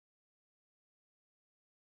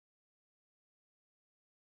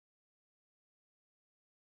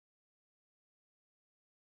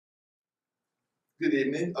Good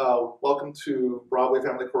evening. Welcome to Broadway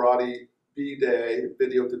Family Karate B-Day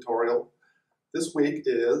video tutorial. This week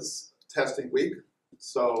is testing week,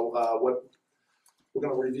 so we're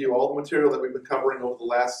going to review all the material that we've been covering over the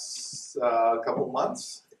last couple of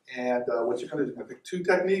months. And what you're going to do is you're going to pick two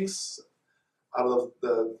techniques out of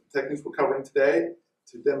the techniques we're covering today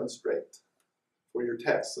to demonstrate for your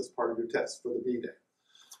test, as part of your test for the B-Day.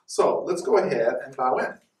 So let's go ahead and bow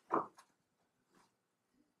in.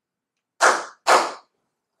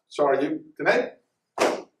 Sorry, you connect.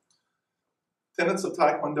 Tenets of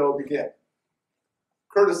Taekwondo begin.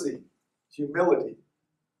 Courtesy, humility,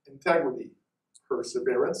 integrity,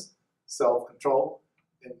 perseverance, self-control,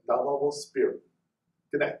 indomitable spirit.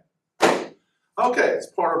 Connect. Okay, as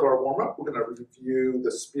part of our warm-up, we're going to review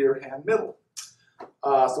the spearhand middle.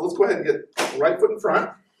 So let's go ahead and get right foot in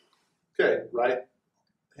front. Okay, right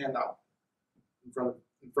hand out in front.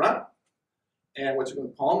 And what you're going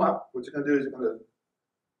to palm up, what you're going to do is you're going to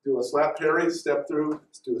do a slap parry, step through,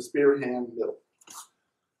 let's do a spearhand middle.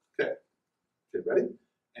 Okay, ready?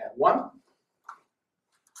 And 1,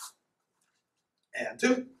 and 2,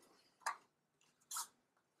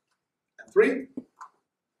 and 3,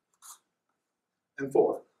 and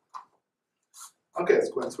 4. Okay, let's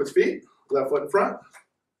go ahead and switch feet. Left foot in front,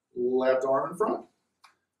 left arm in front.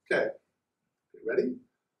 Okay, ready?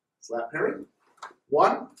 Slap parry.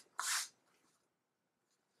 1,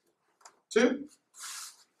 2,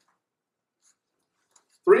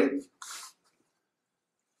 3,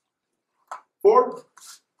 4,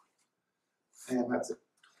 and that's it.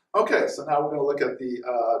 Okay, so now we're going to look at the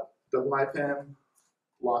Double Knifehand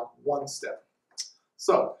Block One Step.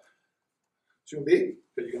 So, Junbi,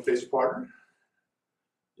 you can face your partner.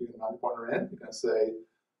 You can nod your partner in. You're going to say,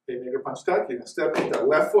 hey, make your punch tuck. You're going to step into that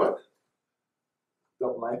left foot.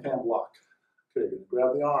 Double Knifehand Block. Okay, you're going to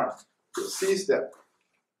grab the arm. Do a C step.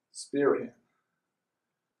 Spearhand.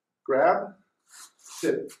 Grab.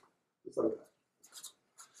 Hit it. Just like that.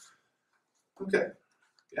 Okay.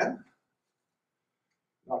 Again.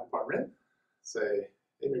 Knock your partner in. Say,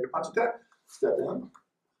 hey, make a punch attack. Step in.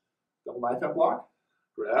 Double Knifehand Block.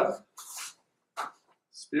 Grab.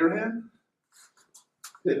 Spearhand.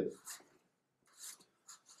 Hit it.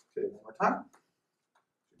 Okay, one more time.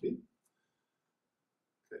 Okay,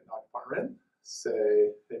 knock your partner in.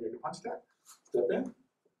 Say, hey, make a punch attack. Step in.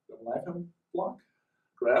 Double Knifehand Block.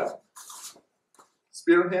 Grab.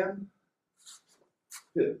 Spearhand,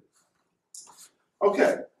 hit it.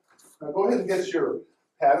 Okay, now go ahead and get your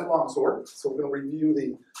padded longsword. So we're going to review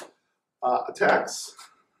the attacks,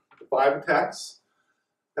 the 5 attacks,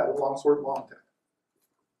 padded longsword, long attack.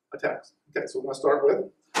 Attacks. Okay, so we're going to start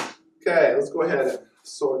with, okay, let's go ahead and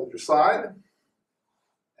sword at your side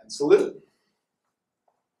and salute.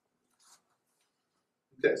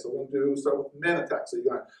 Okay, so we're going to start with men attack. So you're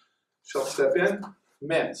going to shove step in,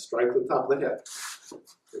 men, strike to the top of the head.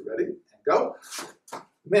 Okay, ready? And go.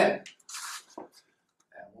 Men.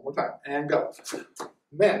 And one more time. And go.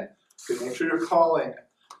 Men. Okay, make sure you're calling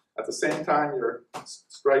at the same time you're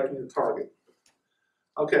striking your target.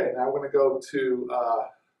 Okay, now we're going to go to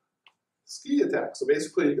ski attack. So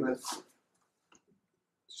basically you're going to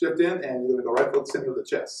shift in and you're going to go right to the center of the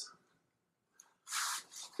chest.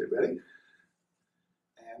 Okay, ready?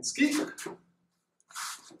 And ski. And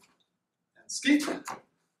ski.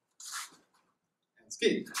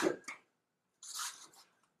 Ski.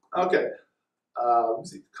 Okay, let me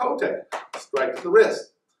see. Kote, strike to the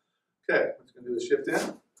wrist. Okay, what you're going to do is shift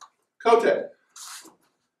in. Kote.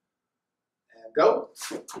 And go.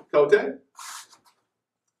 Kote.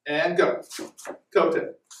 And go.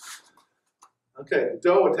 Kote. Okay,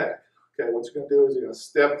 do attack. Okay, what you're going to do is you're going to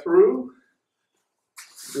step through,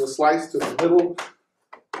 do a slice to the middle,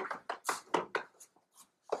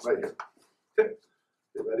 right here. Okay,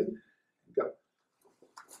 get ready. Go.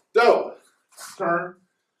 Do. Turn.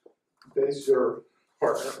 Face your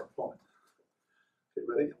partner or opponent. Okay,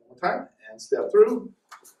 ready? One more time. And step through.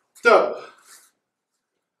 Do.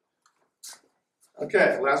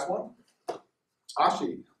 Okay, last one.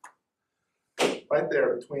 Ashi. Right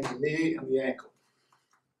there between the knee and the ankle.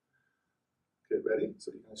 Okay, ready?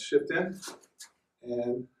 So you're going to shift in.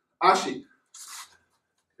 And Ashi.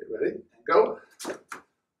 Okay, ready? And go.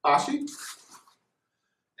 Ashi.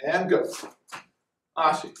 And go.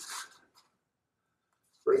 Ashi.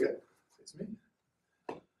 Very good. It's me.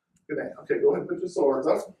 Good night. Okay, go ahead and put your swords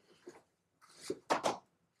up.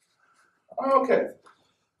 Okay.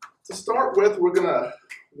 To start with, we're going to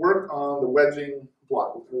work on the wedging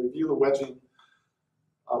block. We're going to review the wedging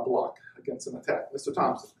block against an attack. Mr.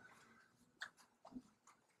 Thompson.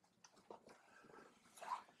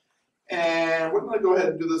 And we're going to go ahead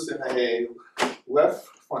and do this in a left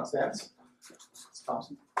front stance. Mr.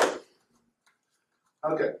 Thompson.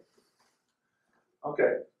 Okay.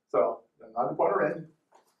 Okay, so nod your partner in.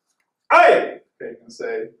 Hey! Okay, you can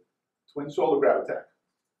say twin shoulder grab attack.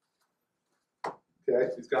 Okay,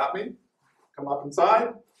 he's got me. Come up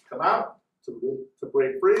inside, come out to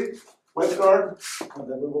break free, wedge guard, and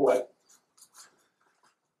then move away.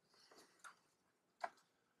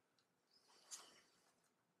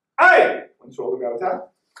 Hey! Twin shoulder grab attack.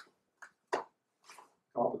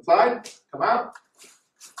 Come up inside, come out,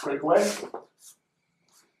 break away.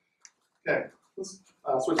 Okay, let's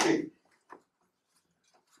switch feet.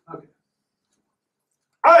 Okay.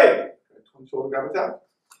 Hey! Twin shoulder grab attack.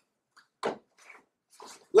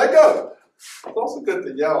 Let go. It's also good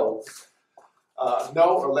to yell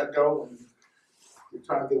no or let go when you're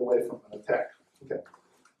trying to get away from an attack. Okay.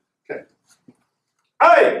 Okay.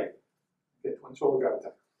 Hey! Okay, twin shoulder grab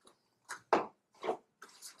attack.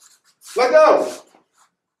 Let go.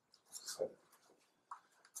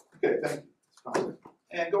 Okay, thank you.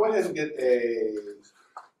 And go ahead and get a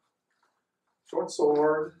short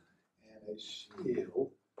sword and a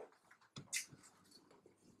shield.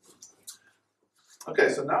 Okay,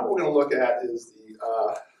 so now what we're going to look at is the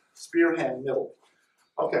spearhand middle.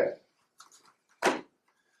 Okay.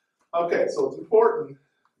 Okay, so it's important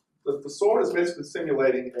that the sword is basically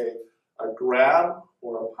simulating a grab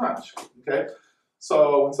or a punch. Okay,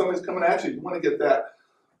 so when somebody's coming at you, you want to get that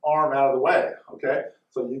arm out of the way. Okay,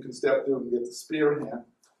 so you can step through and get the spearhand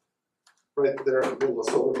right there in the middle of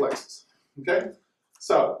the solar plexus. Okay,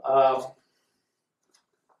 so I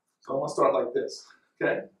want to start like this.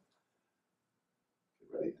 Okay.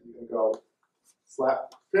 Ready? And you're going to go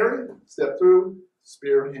slap, parry, step through,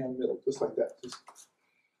 spearhand middle, just like that. Just,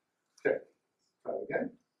 okay. Try it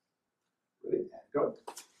again. Ready? And go.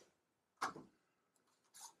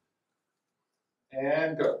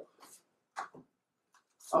 And go.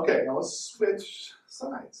 Okay, now let's switch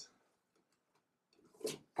sides.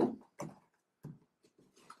 Okay,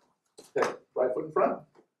 right foot in front.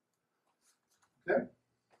 Okay.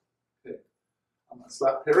 Okay. I'm going to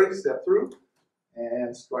slap, parry, step through.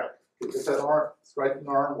 And strike. Okay, get that arm, striking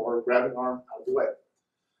arm or grabbing arm out of the way.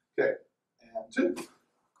 Okay, and 2.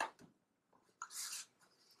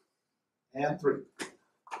 And 3.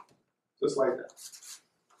 Just like that.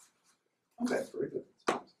 Okay, very good.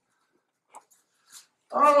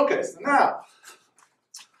 Okay, so now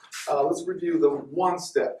let's review the one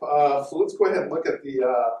step. So let's go ahead and look at the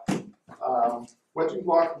wedging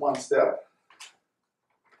block one step.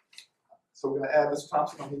 So we're going to add Mr.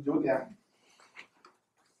 Thompson. Let me do it again.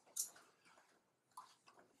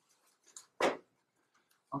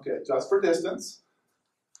 Okay, just for distance.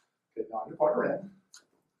 Okay, nod your partner in.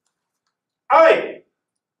 Aye!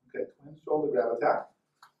 Okay, twin shoulder grab attack.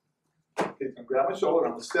 Okay, you can grab my shoulder.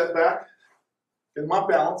 I'm going to step back, get my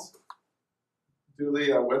balance, do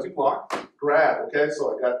the wedging block, grab. Okay,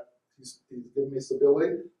 so he's giving me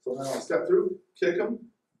stability. So then I'll step through, kick him,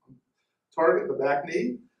 target the back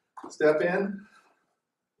knee, step in,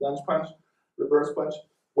 lunge punch, reverse punch,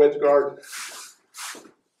 wedge guard,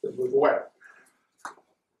 then move away.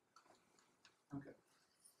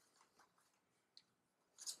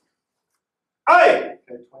 Aye!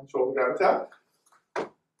 Okay, twin shoulder grab attack.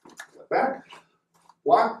 Step back,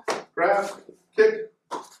 block, grab, kick,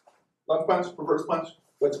 lunge punch, reverse punch,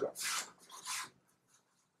 wedge guard.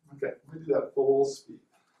 Okay, let me do that full speed.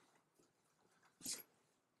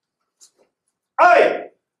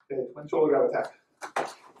 Aye! Okay, twin shoulder grab attack.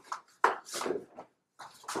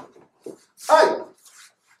 Aye!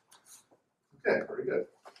 Okay, very good.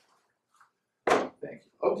 Thank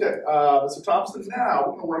you. Okay, Mr. Thompson, now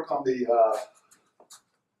we're going to work on the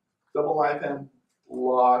double knifehand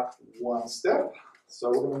block one step. So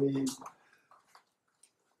we're going to need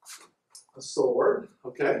a sword.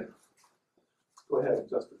 Okay. Go ahead and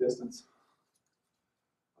adjust the distance.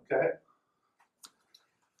 Okay.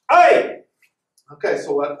 Aye! Okay,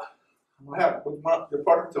 so what I'm going to have, we want your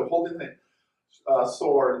partner to hold in the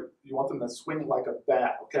sword. You want them to swing like a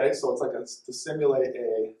bat. Okay, so it's like to simulate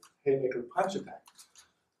a haymaker punch attack.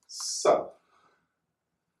 So,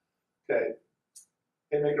 okay,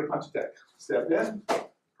 haymaker punch attack. Step in,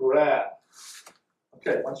 grab.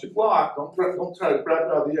 Okay, once you block, don't try to grab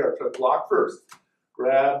it out of the air. Try to block first.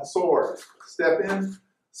 Grab the sword. Step in,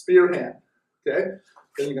 spearhand. Okay,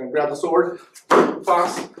 then you're going to grab the sword,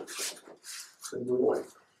 toss, then move away.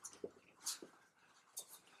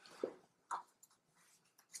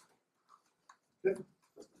 Okay,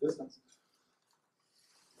 distance.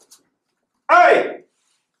 Aye!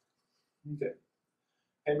 Okay.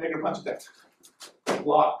 Haymaker punch attack.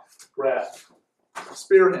 Block, grab.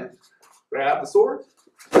 Spearhand. Grab the sword.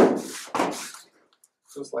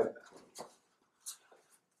 Just like that.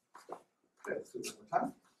 Okay, let's do it one more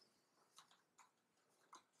time.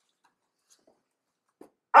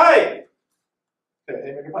 Aye! Okay,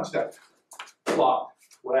 hey, make a punch attack. Block,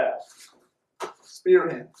 grab,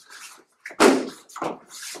 spearhand.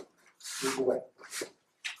 Move away.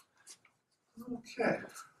 Okay.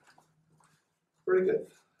 Very good.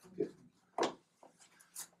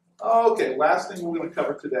 Okay, last thing we're going to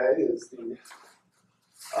cover today is the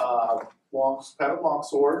padded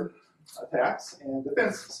longsword attacks and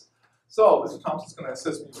defenses. So, Mr. Thompson's going to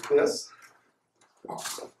assist me with this.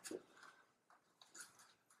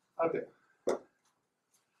 Okay.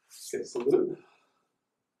 Okay, salute.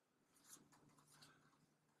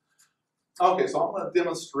 Okay, so I'm going to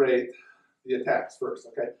demonstrate the attacks first,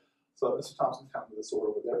 okay? So Mr. Thompson, come to the sword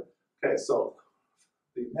over there. Okay, so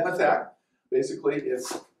the men attack basically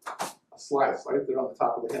is a slice right there on the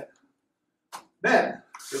top of the head. Men,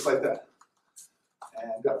 just like that.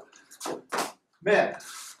 And go. Men.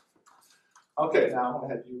 Okay, now I'm going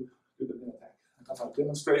to have you do the men attack. I'm going to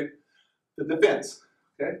demonstrate the defense.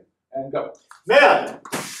 Okay, and go. Men!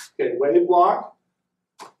 Okay, wave block.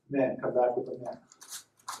 Men, come back with the men.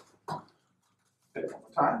 Okay, one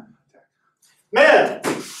more time. Attack. Men!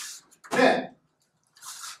 Men.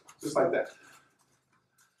 Just like that.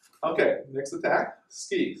 Okay, next attack,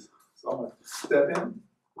 skis. So I'm going to step in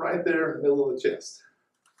right there in the middle of the chest.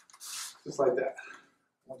 Just like that.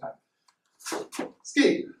 One more time.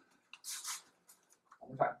 Ski.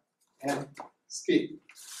 One more time. And ski.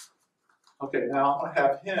 Okay, now I'm going to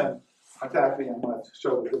have him attack me. I'm going to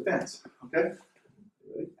show the defense. Okay?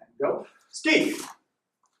 Ready? And go. Ski!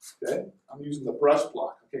 Okay? I'm using the brush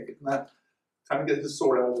block. Okay, getting that. Trying to get his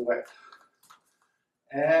sword out of the way.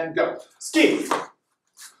 And go. Ski!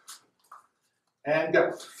 And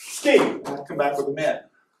go. Ski! And come back with a min.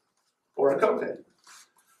 Or a kote.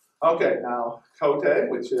 Okay, now kote,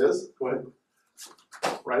 which is, go ahead,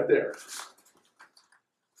 right there.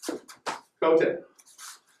 Kote.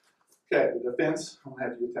 Okay, the defense, I'm going to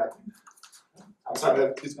have you attack me.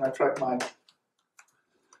 He's going to track my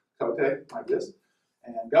kote like this.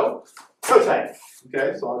 And go. Kote!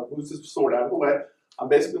 Okay, so I'll move this sword out of the way. I'm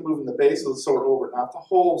basically moving the base of the sword over, not the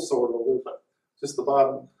whole sword over, but just the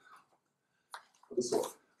bottom of the sword.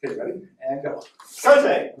 Okay, ready? And go.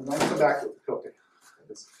 Kote! And then come back with the kote.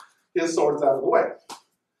 His sword's out of the way.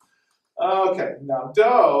 Okay, now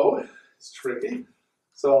do is tricky.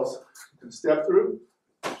 So you can step through,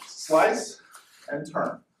 slice, and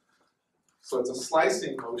turn. So it's a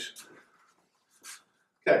slicing motion.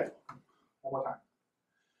 Okay, one more time.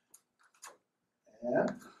 And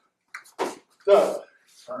do,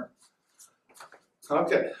 turn.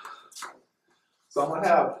 Okay, so I'm going to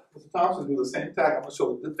have Mr. Thompson do the same attack. I'm going to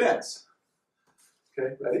show the defense.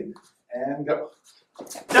 Okay, ready? And go.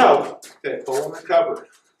 No! Okay, pull and recover.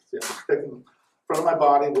 See, I'm taking in front of my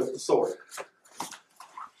body with the sword.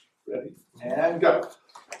 Ready? And go.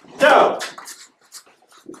 No!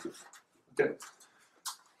 Okay.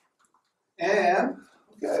 And,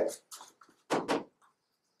 okay.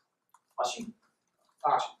 Ashi.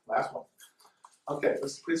 Ashi, last one. Okay,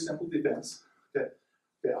 this is pretty simple defense. Okay,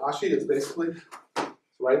 okay, Ashi is basically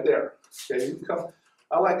right there. Okay, you can come,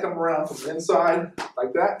 I like come around from the inside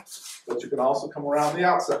like that, but you can also come around the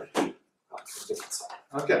outside.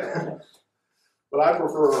 Okay, but I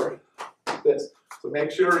prefer this. So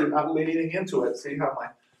make sure you're not leaning into it. See how my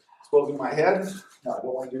exposing my head? No, I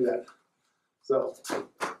don't want to do that. So,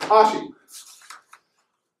 Ashi.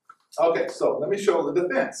 Okay, so let me show the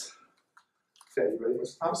defense. Okay, you ready,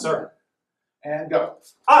 Mr. Thompson? Sir. And go.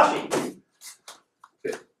 Ashi!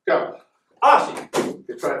 Okay, go. Ashi!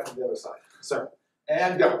 Okay, try it from the other side. Sir.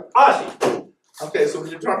 And go. Ashi! Okay, so when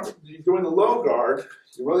you're doing the low guard,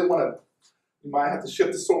 you really want to, you might have to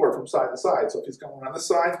shift the sword from side to side. So if he's going on this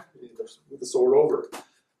side, you need to move the sword over.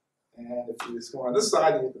 And if he's going on this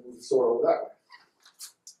side, you need to move the sword over that way.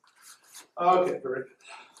 Okay, very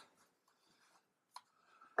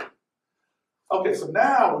good. Okay, so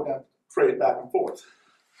now we're going to trade back and forth.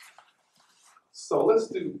 So let's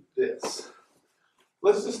do this.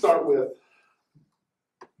 Let's just start with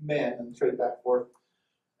men and trade back and forth.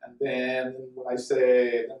 And then when I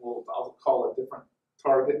say, then I'll call a different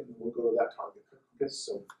target and we'll go to that target. Okay,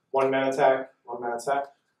 so one man attack, one man attack.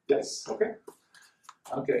 yes. Okay.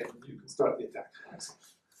 Okay, you can start the attack. Excellent.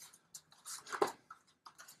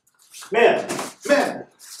 Man. Men.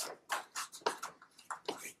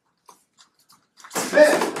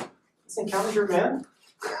 Men. This encounter's your man?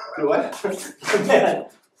 Do what? Man.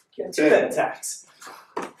 Can't do that attacks.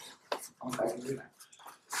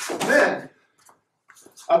 Men.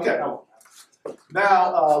 Okay.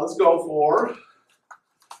 Now let's go for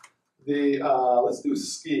the let's do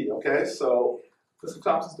ski. Okay, so Mr.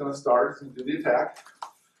 Thompson's going to start. He's going to do the attack.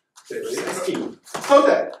 Okay, ready? Ski.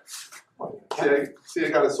 Kote. Okay. See, I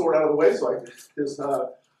got his sword out of the way, so his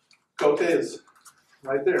kote is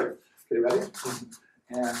right there. Okay, ready?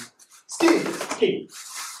 And ski. Ski.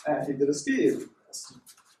 And he did a ski.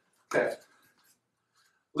 Okay.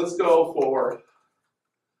 Let's go for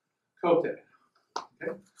kote.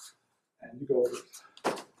 Okay. And you go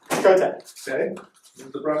first. Kote. Okay.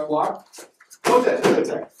 Use the brush block. Kote.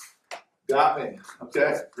 Kote. Got me.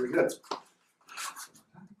 Okay. Very good.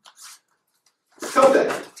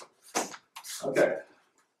 Kote. Okay.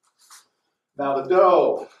 Now the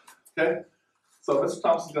do. Okay. So Mr.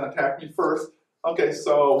 Thompson's going to attack me first. Okay,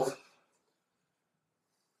 so.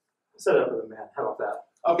 Set it up with a man. How about that?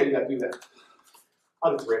 Okay, yeah, do that.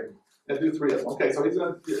 I'll do 3. Yeah, do 3 of them. Okay, so he's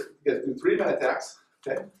going to do 3 man attacks.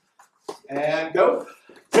 Okay. And go.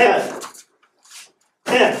 10.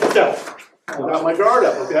 10. Go. I got my guard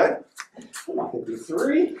up, okay? I'm not going to do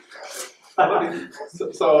 3.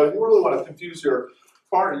 So if you really want to confuse your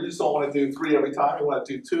partner, you just don't want to do 3 every time. You want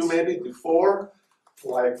to do 2 maybe, do 4,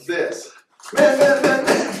 like this.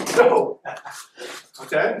 Man, go.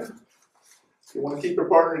 Okay? You want to keep your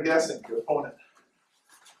partner guessing, your opponent.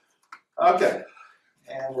 Okay.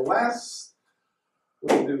 And the last,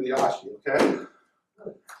 we'll do the ashi, okay?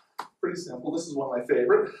 Pretty simple. This is one of my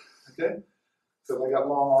favorite, okay? Because I got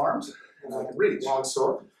long arms and I can reach. Long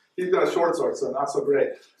sword. He's got a short sword, so not so great.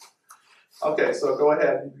 Okay, so go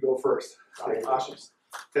ahead. You can go first. Okay, ashis.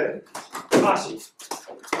 Okay? Ashi.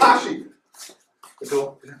 Ashi.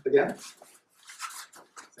 Go again.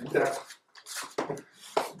 Same tap.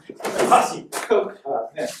 Ashi. Go.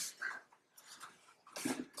 Yeah.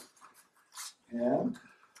 And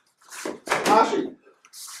ashi.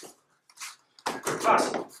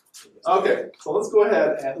 Ashi. Okay, so let's go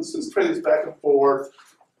ahead and let's just trade this back and forth.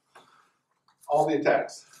 All the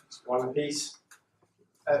attacks. One apiece.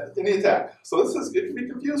 Any attack. So it can be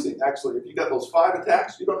confusing actually. If you got those 5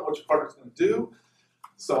 attacks, you don't know what your partner's going to do.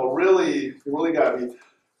 So really, you really got to be.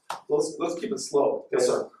 Let's keep it slow. Okay? Yes,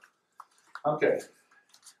 sir. Okay.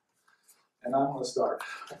 And I'm going to start.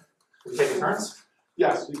 We taking turns?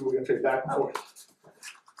 Yes, we're going to trade back and forth.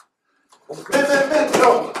 Men,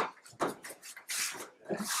 go.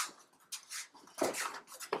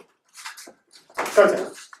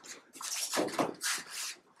 Kote.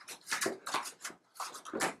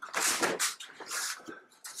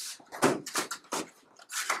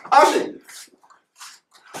 Ashi.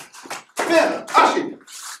 Men, ashi.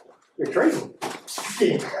 You're trading.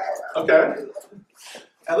 Okay.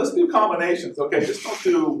 And let's do combinations, okay? Just don't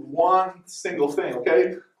do one single thing,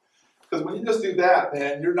 okay? Because when you just do that,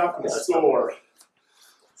 then you're not going to score.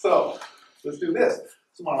 So, let's do this.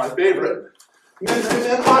 This is one of my favorite. Men,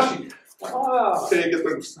 ashi. Oh. Okay, get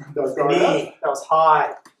the guard Me. up. That was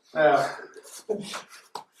high. Yeah.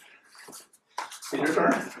 Your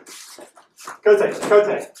turn. Kote.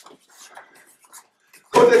 Kote.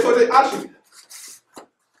 Kote, ashi.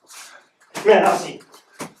 Man, Ashi.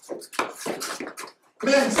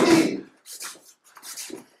 Men, ski.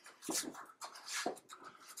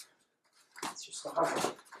 It's just so hard.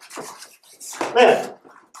 Man.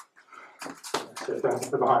 Should have done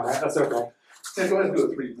something behind that. That's okay. Yeah, go ahead and do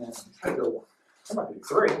a 3, man. Try to go 1. I might do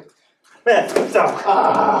 3. Man, down.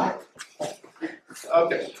 Ah.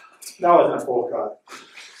 Okay. That wasn't a full cut.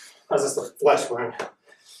 That was just a flesh wound.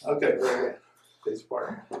 Okay, very good. Face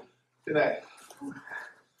partner. Good night.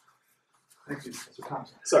 Thank you, Mr.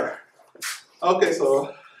 Thompson. Sorry. Okay,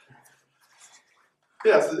 so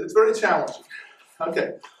yes, it's very challenging.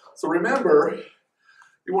 Okay, so remember,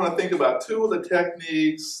 you want to think about 2 of the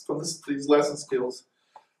techniques from these lesson skills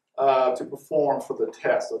to perform for the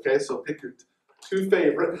test. Okay, so pick your 2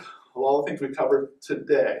 favorite of all the things we covered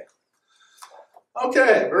today.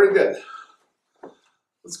 Okay, very good.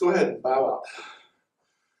 Let's go ahead and bow out.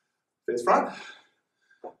 Face front.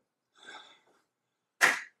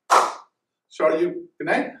 Sharyu, good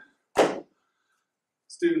night.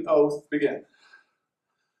 Student oath, begin.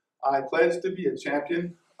 I pledge to be a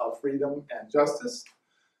champion of freedom and justice.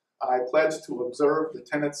 I pledge to observe the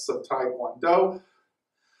tenets of Taekwondo.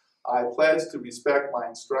 I pledge to respect my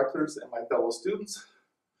instructors and my fellow students.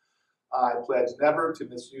 I pledge never to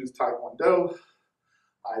misuse Taekwondo.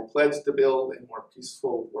 I pledge to build a more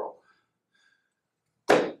peaceful world.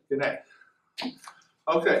 Good night.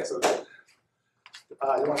 Okay, so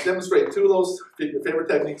you want to demonstrate 2 of those, your favorite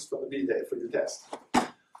techniques from the V-Day for your test.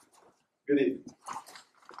 Good evening.